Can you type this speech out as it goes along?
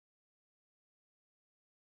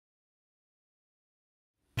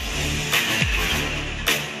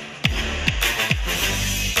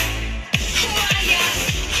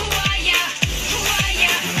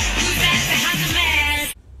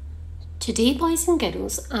Today, boys and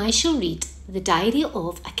girls, I shall read The Diary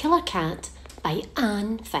of a Killer Cat by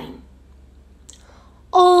Anne Fine.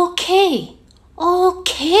 Okay,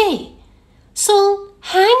 so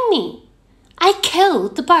hang me. I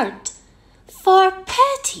killed the bird. For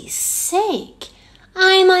pity's sake,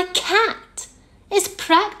 I'm a cat. It's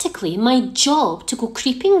practically my job to go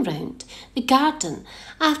creeping round the garden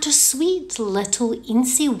after sweet little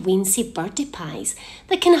eensy-weensy birdie pies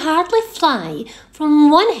that can hardly fly from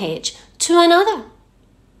one hedge to another.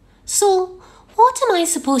 So, what am I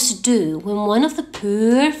supposed to do when one of the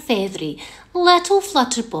poor feathery little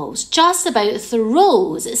flutterballs just about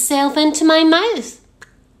throws itself into my mouth?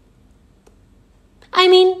 I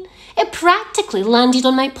mean, it practically landed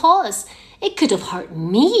on my paws. It could have hurt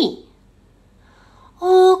me.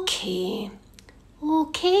 Okay,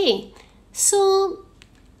 so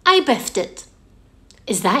I biffed it.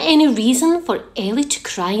 Is that any reason for Ellie to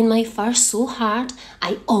cry in my fur so hard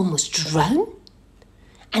I almost drown?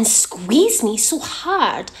 And squeeze me so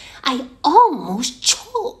hard I almost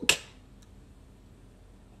choke?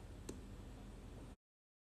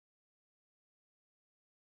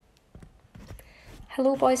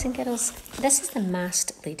 Hello boys and girls, this is the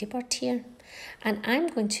Masked Ladybird here, and I'm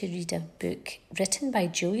going to read a book written by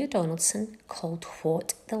Julia Donaldson called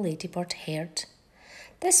What the Ladybird Heard.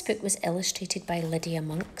 This book was illustrated by Lydia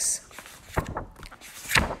Monks.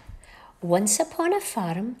 Once upon a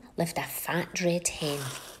farm lived a fat red hen,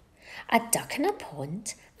 a duck in a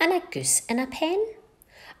pond and a goose in a pen,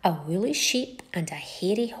 a woolly sheep and a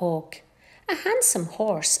hairy hog, a handsome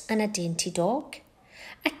horse and a dainty dog,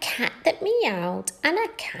 a cat that meowed and a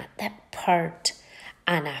cat that purred,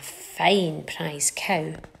 and a fine prize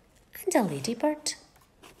cow and a ladybird.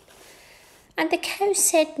 And the cow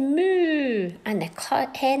said moo, and the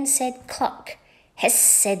hen said cluck, hiss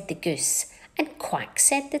said the goose, and quack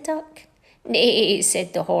said the duck. Nay,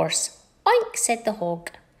 said the horse, oink said the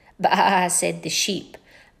hog, baa said the sheep,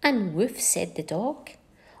 and woof said the dog.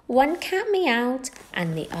 One cat meowed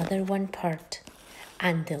and the other one purred,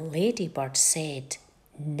 and the ladybird said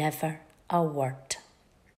never a word.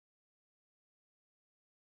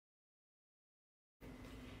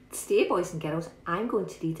 Today, boys and girls, I'm going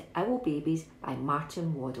to read Owl Babies by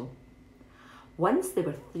Martin Waddell. Once there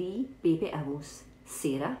were 3 baby owls,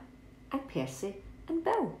 Sarah and Percy and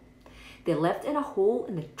Bill. They lived in a hole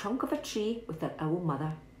in the trunk of a tree with their owl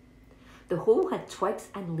mother. The hole had twigs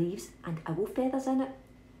and leaves and owl feathers in it.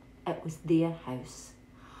 It was their house.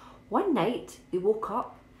 One night they woke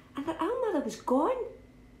up and their owl mother was gone.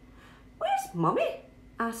 "Where's Mummy?"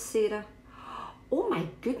 asked Sarah. "Oh my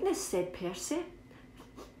goodness," said Percy.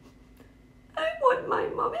 "I want my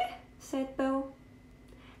mummy," said Bill.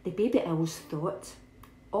 The baby owls thought.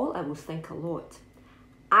 All owls think a lot.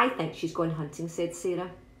 "I think she's gone hunting," said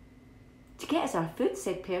Sarah. "To get us our food,"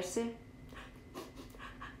 said Percy.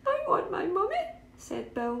 "I want my mummy,"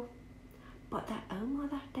 said Bill. But their owl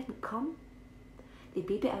mother didn't come. The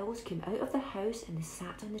baby owls came out of their house and they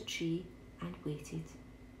sat on the tree and waited.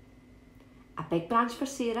 A big branch for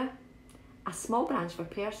Sarah, a small branch for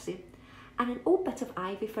Percy, and an old bit of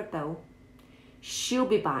ivy for Bill. "She'll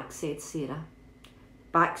be back," said Sarah.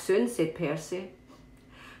 "Back soon," said Percy.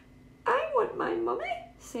 "I want my mummy,"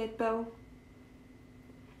 said Bill.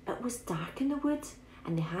 It was dark in the wood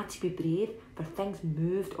and they had to be brave, for things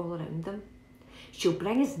moved all around them. "She'll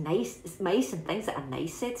bring us mice and things that are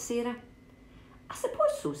nice," said Sarah. "I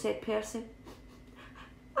suppose so," said Percy.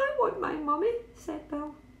 "I want my mummy," said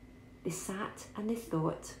Bill. They sat and they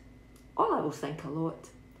thought. All owls think a lot.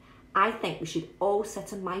 "I think we should all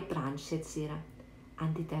sit on my branch," said Sarah.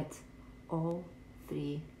 And they did, all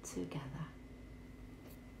 3 together.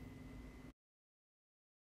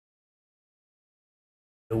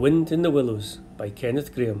 The Wind in the Willows by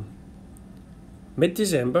Kenneth Grahame.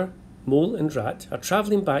 Mid-December, Mole and Rat are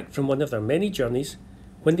travelling back from one of their many journeys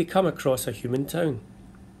when they come across a human town.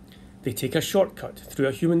 They take a shortcut through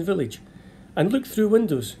a human village and look through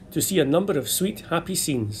windows to see a number of sweet, happy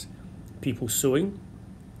scenes. People sewing,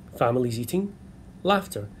 families eating,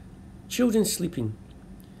 laughter, children sleeping.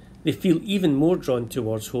 They feel even more drawn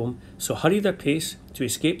towards home, so hurry their pace to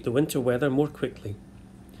escape the winter weather more quickly.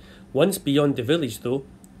 Once beyond the village, though,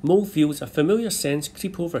 Mole feels a familiar sense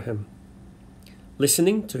creep over him.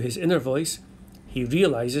 Listening to his inner voice, he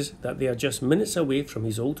realises that they are just minutes away from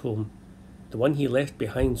his old home, the one he left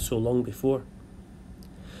behind so long before.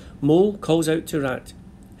 Mole calls out to Rat,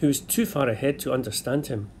 who is too far ahead to understand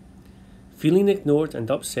him. Feeling ignored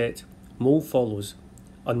and upset, Mole follows,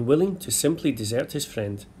 unwilling to simply desert his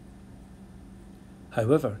friend.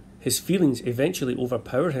 However, his feelings eventually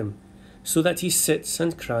overpower him, so that he sits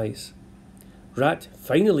and cries. Rat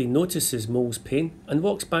finally notices Mole's pain and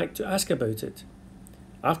walks back to ask about it.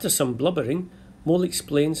 After some blubbering, Mole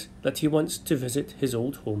explains that he wants to visit his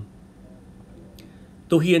old home.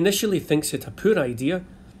 Though he initially thinks it a poor idea,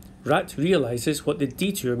 Rat realises what the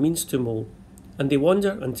detour means to Mole, and they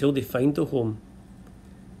wander until they find the home.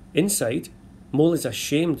 Inside, Mole is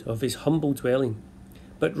ashamed of his humble dwelling,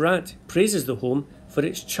 but Rat praises the home for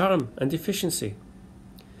its charm and efficiency.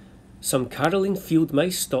 Some carolling field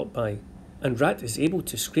mice stop by, and Rat is able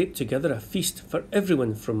to scrape together a feast for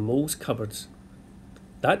everyone from Mole's cupboards.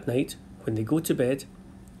 That night, when they go to bed,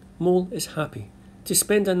 Mole is happy to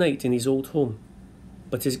spend a night in his old home,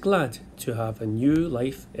 but is glad to have a new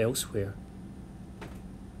life elsewhere.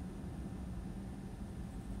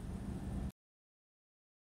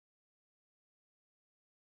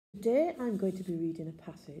 Today I'm going to be reading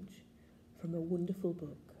a passage from a wonderful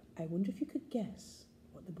book. I wonder if you could guess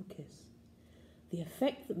what the book is. The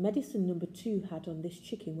effect that medicine number 2 had on this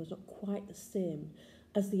chicken was not quite the same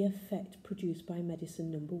as the effect produced by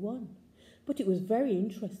medicine number 1. But it was very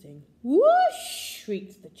interesting. Whoosh!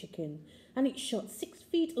 Shrieked the chicken, and it shot 6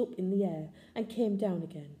 feet up in the air and came down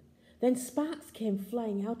again. Then sparks came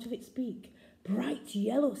flying out of its beak, bright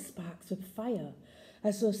yellow sparks of fire,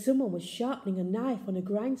 as though someone was sharpening a knife on a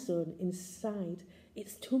grindstone inside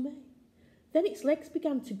its tummy. Then its legs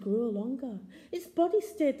began to grow longer. Its body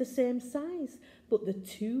stayed the same size, but the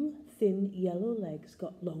 2 thin yellow legs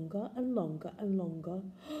got longer and longer and longer,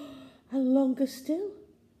 and longer still.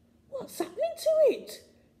 "What's happening to it?"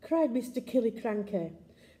 cried Mr. Killiecranky.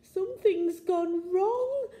 "Something's gone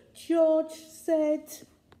wrong," George said.